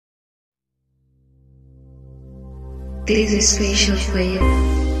This is special for you.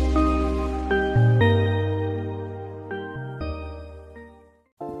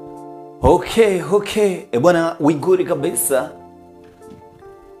 Okay. Bwana, we good kabisa.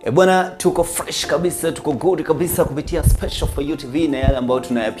 Bwana, tuko fresh kabisa, tuko good kabisa kupitia Special for You TV na yale ambayo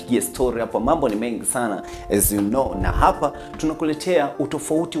tunayapigia story hapa. Mambo ni mengi sana as you know, na hapa tunakuletea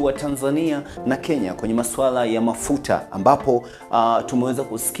utofauti wa Tanzania na Kenya kwenye masuala ya mafuta, ambapo tumeweza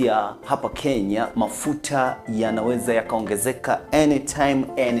kusikia hapa Kenya mafuta yanaweza yakaongezeka anytime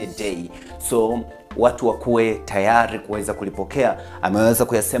any day. So watu wakuwe tayari kuweza kulipokea. Ameweza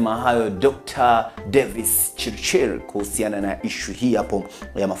kuyasema hayo Dr. Davis Chirchir kuhusiana na issue hii hapo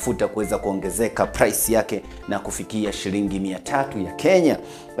ya mafuta kuweza kuongezeka price yake na kufikia shilingi 300 ya Kenya.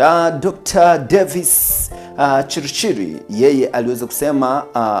 Dr. Davis Chirchir yeye aliweza kusema,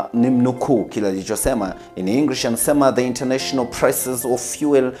 ni mnukuu kila alichosema in English, anasema the international prices of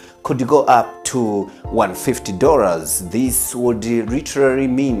fuel could go up to $150. This would literally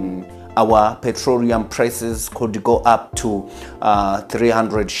mean our petroleum prices could go up to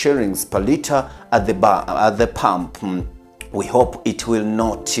 300 shillings per liter at the pump. We hope it will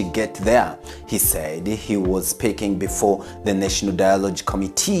not get there, he said. He was speaking before the National Dialogue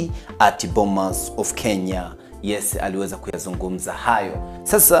Committee at Bomas of Kenya. Yes, aliweza kuyazungumza hayo.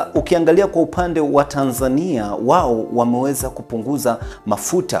 Sasa ukiangalia kwa upande wa Tanzania, wao wameweza kupunguza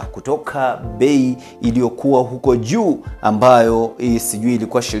mafuta kutoka bei iliyokuwa huko juu ambayo sijui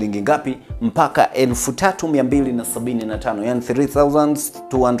ilikuwa shilingi ngapi mpaka 3275, yani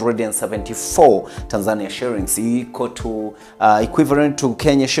 3274 Tanzania shillings, equal to equivalent to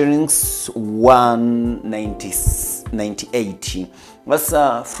Kenya shillings 198.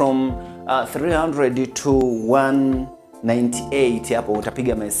 Sasa from 300 to 198, hapo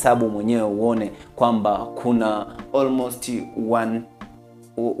utapiga mahesabu mwenyewe uone kwamba kuna almost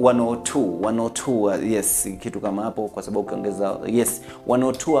 102, yes, kitu kama hapo, kwa sababu ukiongeza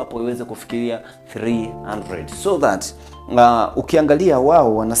 102 hapo iweze kufikiria 300. So that ukiangalia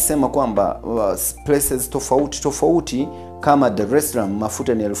wao wanasema kwamba places tofauti kama Dar es Salaam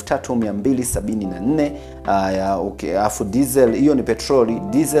mafuta ni 3274, okay, afu diesel, hiyo ni petroli,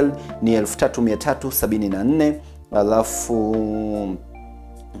 diesel ni 3374,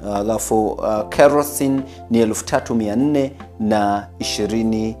 alafu kerosene ni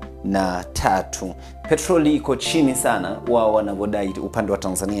 3423. Petroli iko chini sana wao wanavodai upande wa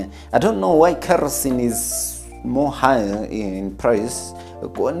Tanzania. I don't know why kerosene is more higher in price.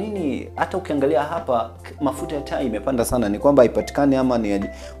 Kwa nini? Hata ukiangalia hapa mafuta ya taa imepanda sana, ni kwamba haipatikani ama ni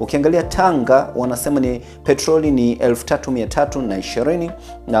ukiangalia Tanga wanasema ni petroli ni 3320,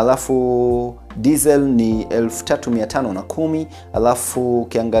 na alafu diesel ni 3510, alafu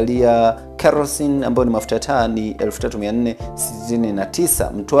ukiangalia kerosene ambayo ni mafuta ya taa ni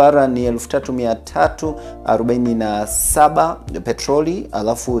 3469, Mtwara ni 3347 petroli,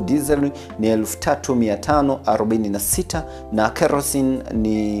 alafu diesel ni 3546 na kerosene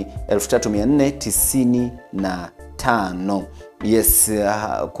ni 3495. Yes,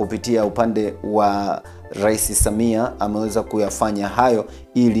 kupitia upande wa Rais Samia ameweza kuyafanya hayo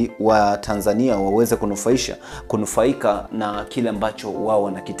ili wa Tanzania waweze kunufaika na kile ambacho wao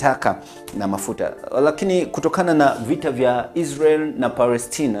wanakitaka na mafuta. Lakini kutokana na vita vya Israel na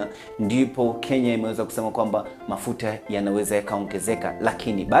Palestina ndipo Kenya imeweza kusema kwamba mafuta yanaweza yakaongezeka,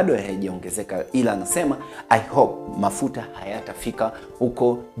 lakini bado hayajaongezeka, ila anasema I hope mafuta hayatafika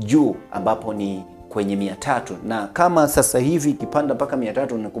huko juu ambapo ni kwenye 300, na kama sasa hivi kipanda mpaka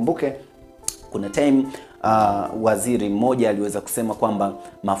 300. Nakumbuke kuna time waziri mmoja aliweza kusema kwamba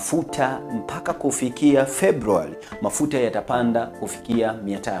mafuta mpaka kufikia February mafuta yatapanda kufikia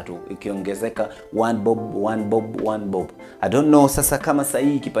 300, ikiongezeka 1 bob. I don't know sasa kama sasa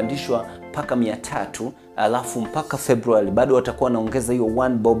hii ikipandishwa mpaka 300 alafu mpaka February bado watakuwa naongeza hiyo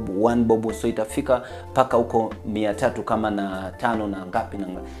 1 bob, so itafika mpaka huko 300 kama na 5 na ngapi na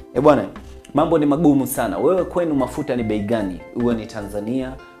ngapi. Bwana, mambo ni magumu sana. Wewe kwenu mafuta ni bei gani? Uwe ni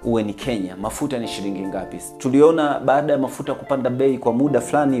Tanzania, uwe ni Kenya, mafuta ni shilingi ngapi? Tuliona baada ya mafuta kupanda bei kwa muda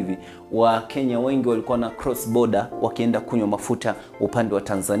fulani hivi, wa Kenya wengi walikuwa na cross border wakienda kunywa mafuta upande wa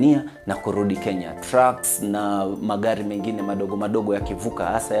Tanzania na kurudi Kenya. Trucks na magari mengine madogo yakivuka,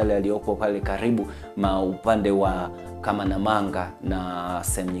 hasa yale yaliyopo pale karibu upande wa kama Namanga na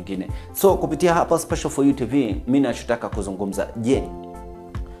sehemu nyingine. So kupitia hapa Special for You TV, mimi nachotaka kuzungumza, je,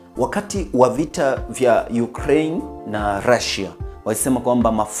 wakati wa vita vya Ukraine na Russia walisema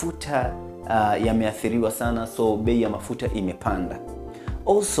kwamba mafuta yameathiriwa sana, so bei ya mafuta imepanda.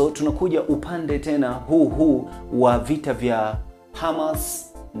 Also tunakuja upande tena huu wa vita vya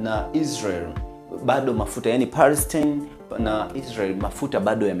Hamas na Israel, bado mafuta, yani na Israel mafuta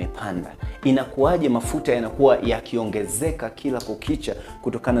bado yamepanda. Inakuwaje mafuta yanakuwa yakiongezeka kila kukicha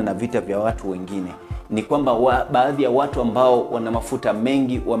kutokana na vita vya watu wengine? Ni kwamba baadhi ya watu ambao wana mafuta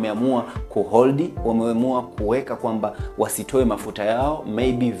mengi wameamua kuholdi, wameamua kuweka kwamba wasitoe mafuta yao.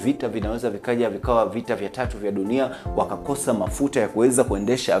 Maybe vita vinaweza vikawa vita vya 3 vya dunia, wakakosa mafuta ya kuweza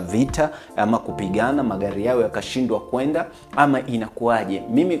kuendesha vita ama kupigana, magari yao yakashindwa kwenda, ama inakuwaje?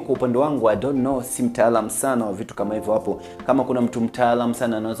 Mimi kwa upande wangu I don't know, si mtaalamu sana wa vitu kama hivyo. Hapo kama kuna mtu mtaalamu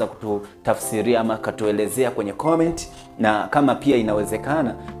sana anaweza kututafsiria ama katuelezea kwenye comment, na kama pia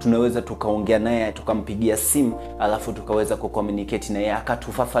inawezekana tunaweza tukaongea naye, tukampigia simu, alafu tukaweza kucommunicate na yeye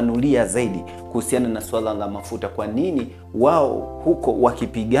akatufafanulia zaidi kuhusiana na swala la mafuta. Kwa nini wao huko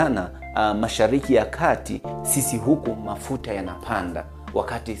wakipigana Mashariki ya Kati, sisi huku mafuta yanapanda,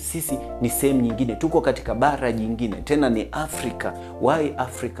 wakati sisi ni sehemu nyingine, tuko katika bara jingine, tena ni Africa. Why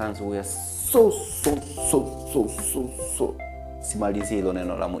Africans we are so simalizie hilo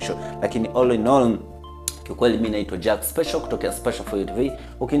neno la mwisho, lakini all in all, kiukweli mimi naitwa Jack Special kutoka Special for You TV.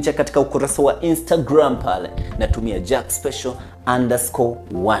 Ukinicheka katika ukurasa wa Instagram pale natumia Jack Special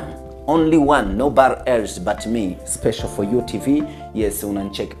 _1. Only one, nobody else but me, Special for You TV. Yes,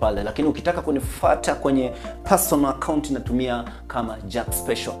 unanicheck pale. Lakini ukitaka kunifuata kwenye personal account natumia kama Jack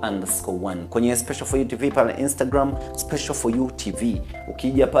Special _1. Kwenye Special for You TV pale Instagram, Special for You TV.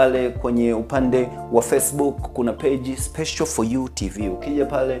 Ukija pale kwenye upande wa Facebook kuna page Special for You TV. Ukija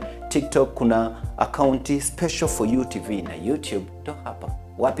pale TikTok kuna account Special for You TV, na YouTube ndo hapa.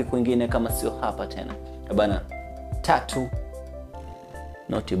 Wapi kwingine kama sio hapa tena? Bana, tatu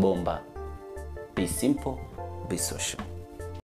Noti bomba. Be simple, be social.